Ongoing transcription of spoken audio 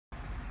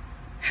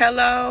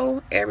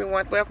Hello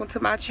everyone, welcome to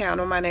my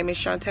channel. My name is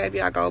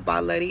Shantavia. I go by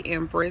Lady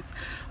Empress.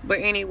 But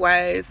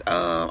anyways,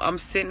 I'm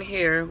sitting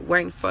here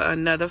waiting for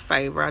another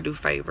favor. I do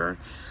favor,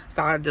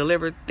 so I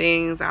deliver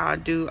things. I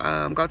do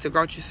go to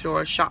grocery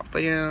store, shop for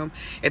them.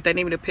 If they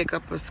need me to pick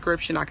up a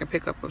prescription, I can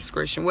pick up a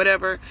prescription.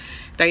 Whatever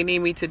they need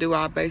me to do,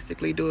 I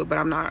basically do it. But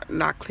I'm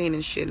not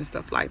cleaning shit and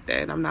stuff like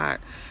that. I'm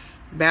not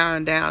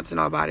bowing down to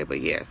nobody.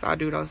 But yes, I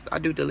do those. I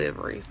do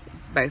deliveries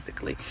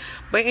basically.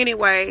 But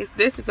anyways,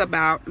 this is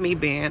about me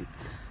being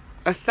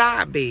a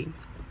side B.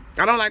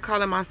 I don't like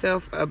calling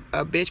myself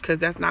a bitch, because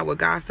that's not what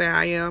God said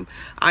I am.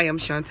 I am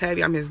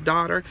Shantavia. I'm his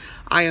daughter.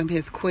 I am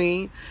his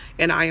queen.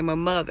 And I am a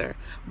mother.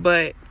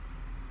 But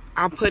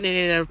I'm putting it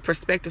in a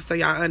perspective so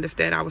y'all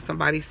understand I was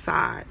somebody's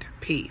side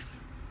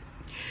piece.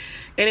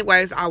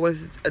 Anyways, I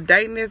was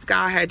dating this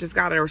guy. I had just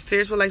got a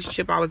serious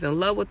relationship. I was in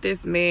love with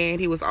this man.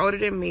 He was older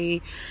than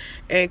me.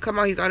 And come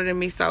on, he's older than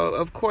me. So,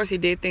 of course, he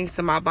did things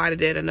to my body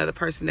that another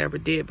person never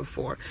did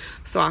before.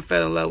 So, I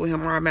fell in love with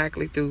him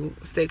automatically through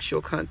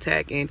sexual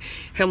contact and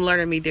him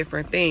learning me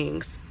different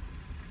things.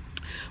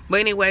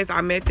 But anyways,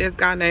 I met this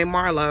guy named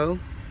Marlo.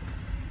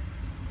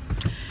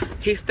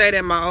 He stayed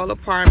in my old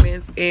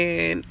apartments.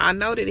 And I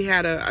know that he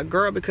had a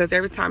girl, because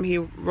every time he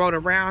rode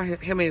around,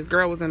 him and his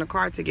girl was in the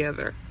car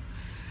together.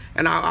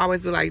 And I'll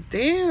always be like,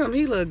 damn,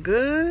 he look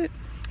good.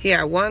 He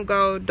had one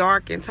girl,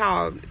 dark and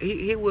tall.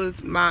 He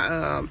was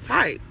my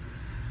type.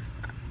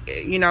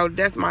 You know,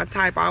 that's my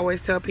type. I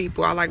always tell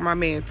people I like my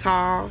man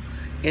tall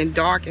and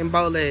dark and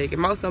bow-legged.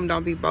 And most of them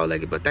don't be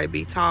bow-legged, but they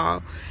be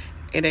tall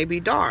and they be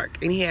dark.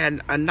 And he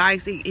had a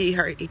nice,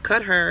 he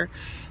cut her.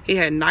 He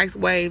had nice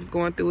waves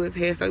going through his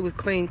hair, so he was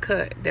clean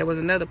cut. That was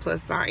another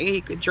plus sign. And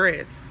he could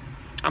dress.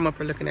 I'm up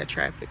here looking at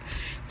traffic.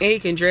 And he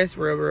can dress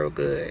real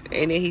good.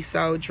 And then he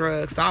sold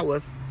drugs. So I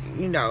was,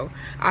 you know,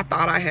 I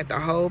thought I had the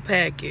whole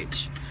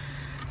package.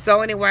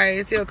 So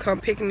anyways, he'll come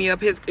pick me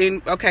up.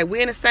 Okay,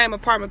 we're in the same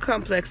apartment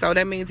complex, so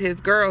that means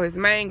his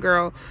main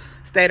girl,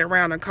 stayed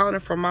around the corner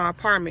from my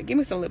apartment. Give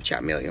me some lip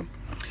chap, Million.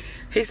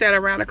 He stayed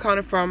around the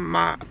corner from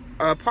my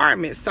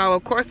apartment. So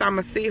of course I'm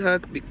gonna see her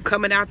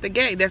coming out the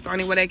gate. That's the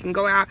only way they can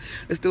go out,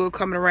 is through her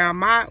coming around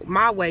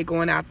my way,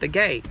 going out the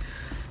gate.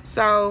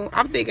 So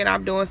I'm thinking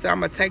I'm doing so. I'm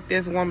gonna take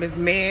this woman's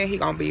man. He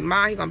gonna be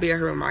mine. He gonna be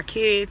here with my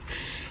kids.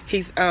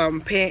 He's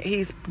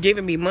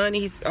giving me money.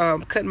 He's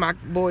cutting my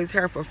boy's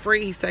hair for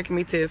free. He's taking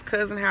me to his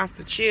cousin's house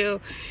to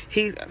chill.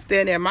 He's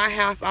staying at my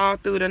house all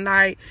through the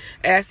night,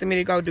 asking me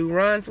to go do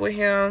runs with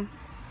him.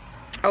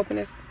 Open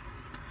this.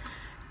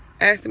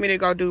 Asking me to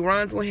go do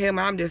runs with him.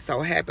 I'm just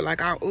so happy. Like,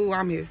 I'm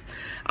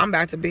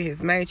about to be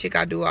his main chick.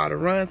 I do all the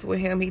runs with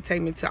him. He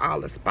take me to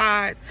all the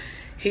spots.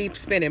 He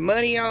spending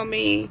money on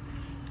me.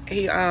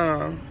 He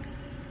cutting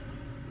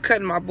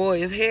my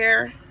boy's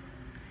hair.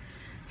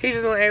 He's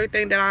just doing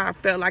everything that I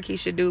felt like he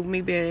should do,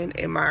 me being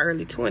in my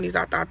early 20s.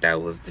 I thought that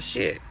was the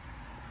shit.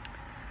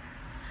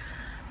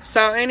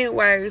 So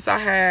anyways, I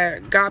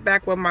had got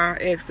back with my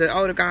ex, the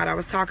older guy I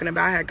was talking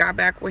about. I had got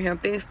back with him.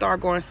 Things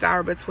started going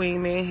sour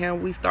between me and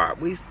him. We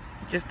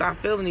just stopped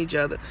feeling each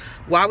other.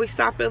 Why we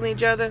stopped feeling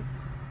each other?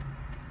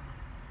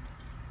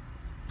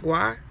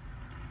 Why?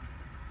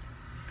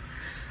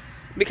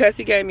 Because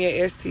he gave me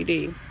an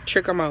STD,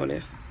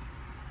 trichomonas.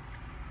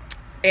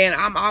 And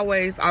I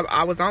was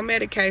on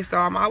Medicaid, so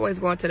I'm always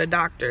going to the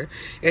doctor.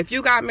 If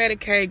you got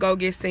Medicaid, go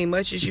get seen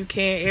much as you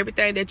can.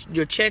 Everything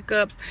your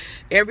checkups,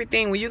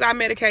 everything. When you got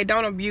Medicaid,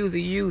 don't abuse it,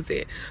 use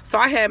it. So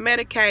I had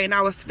Medicaid, and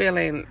I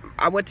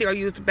went to go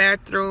use the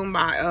bathroom.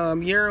 My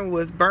urine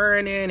was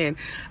burning, and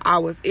I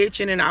was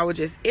itching, and I was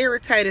just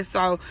irritated.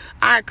 So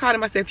I called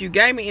him. I said, if you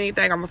gave me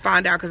anything, I'm going to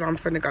find out, because I'm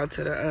finna go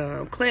to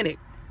the clinic.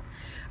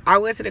 I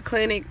went to the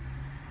clinic.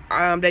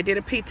 They did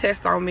a P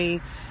test on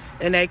me.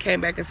 And they came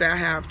back and said I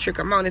have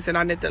trichomonas, and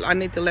I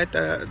need to let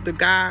the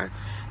guy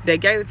that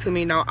gave it to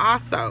me know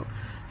also.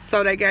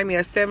 So they gave me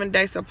a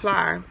 7-day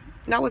supply.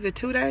 Now, was it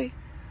 2-day?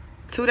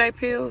 2-day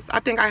pills?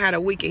 I think I had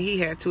a week and he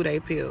had 2-day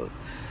pills.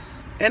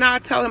 And I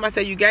told him, I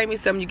said, you gave me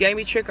something. You gave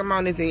me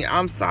trichomonas, and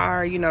I'm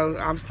sorry. You know,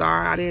 I'm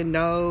sorry. I didn't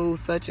know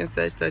such and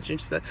such.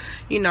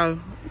 You know,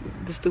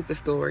 the stupid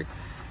story.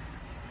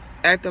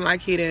 Acting like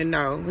he didn't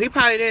know. He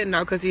probably didn't know,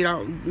 because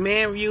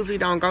men usually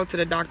don't go to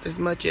the doctor as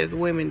much as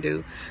women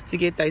do to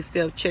get their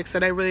self checked. So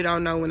they really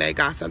don't know when they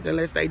got something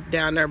unless they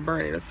down there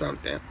burning or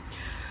something.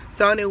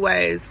 So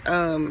anyways,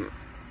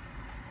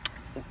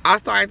 I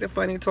started acting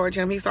funny towards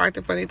him. He started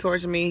acting funny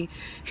towards me.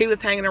 He was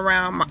hanging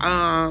around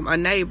a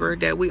neighbor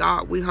that we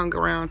hung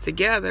around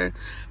together,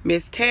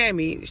 Miss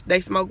Tammy. They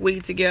smoked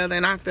weed together,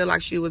 and I feel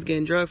like she was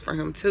getting drugs for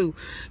him too.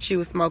 She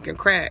was smoking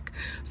crack.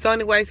 So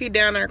anyways, he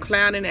down there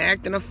clowning and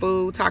acting a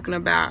fool, talking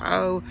about,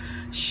 oh,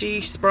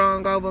 she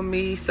sprung over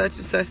me, such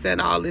and such,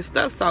 and all this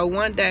stuff. So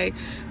one day,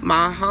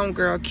 my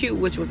homegirl Q,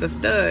 which was a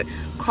stud,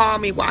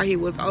 called me while he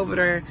was over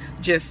there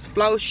just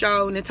flow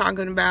showing and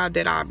talking about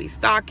that I'll be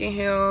stalking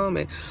him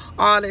and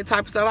all that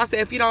type of stuff. I said,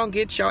 if you don't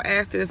get your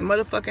ass to this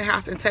motherfucking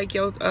house and take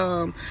your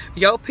pill,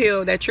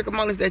 that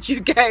trichomonas that you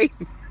gave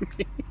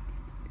me,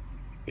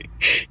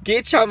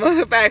 get your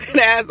motherfucking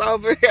ass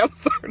over here. I'm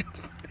sorry.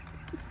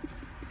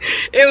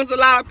 It was a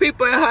lot of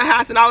people in her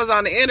house, and I was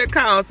on the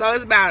intercom, so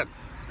it's about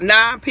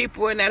 9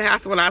 people in that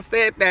house. When I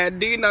said that,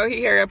 do you know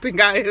he hurried up and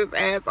got his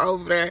ass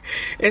over there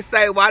and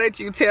say, why did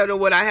you tell them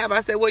what I have?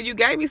 I said, well, you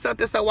gave me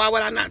something, so why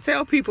would I not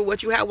tell people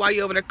what you have while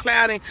you over there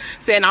clowning,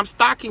 saying I'm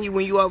stalking you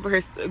when you over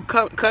here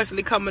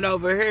constantly coming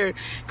over here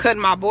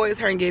cutting my boy's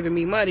hair and giving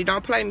me money.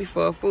 Don't play me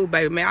for a fool,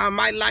 baby, man. I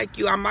might like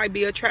you, I might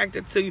be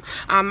attracted to you,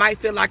 I might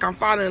feel like I'm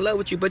falling in love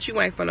with you, but you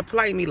ain't finna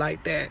play me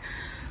like that.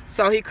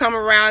 So he come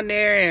around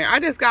there, and I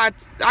just got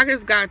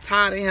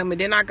tired of him.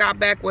 And then I got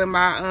back with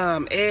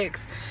my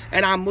ex,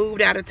 and I moved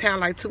out of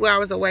town like 2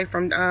 hours away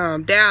from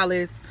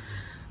Dallas.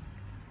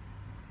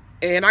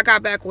 And I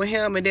got back with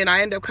him, and then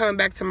I ended up coming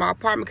back to my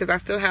apartment because I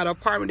still had an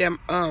apartment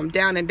that,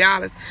 down in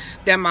Dallas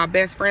that my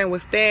best friend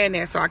was staying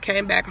at. So I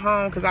came back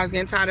home because I was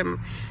getting tired of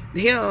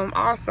him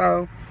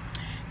also.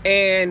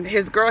 And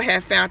his girl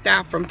had found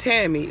out from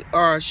Tammy,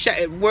 or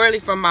really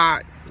from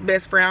my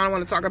best friend. I don't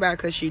want to talk about it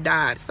because she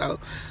died. So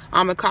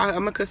I'm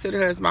gonna consider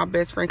her as my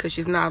best friend because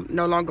she's no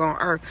longer on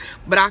earth.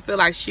 But I feel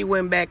like she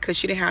went back because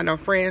she didn't have no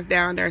friends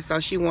down there, so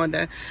she wanted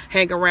to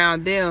hang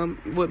around them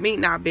with me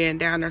not being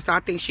down there. So I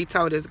think she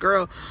told this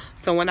girl.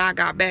 So when I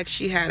got back,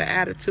 she had an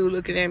attitude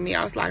looking at me.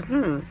 I was like,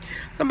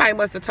 somebody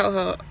must have told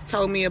her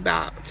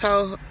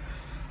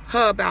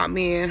about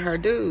me and her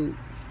dude.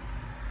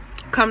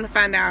 Come to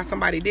find out,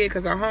 somebody did,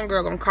 because her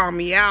homegirl gonna call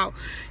me out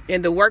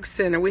in the work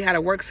center. We had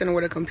a work center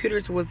where the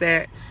computers was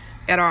at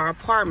our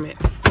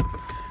apartments.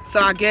 So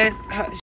I guess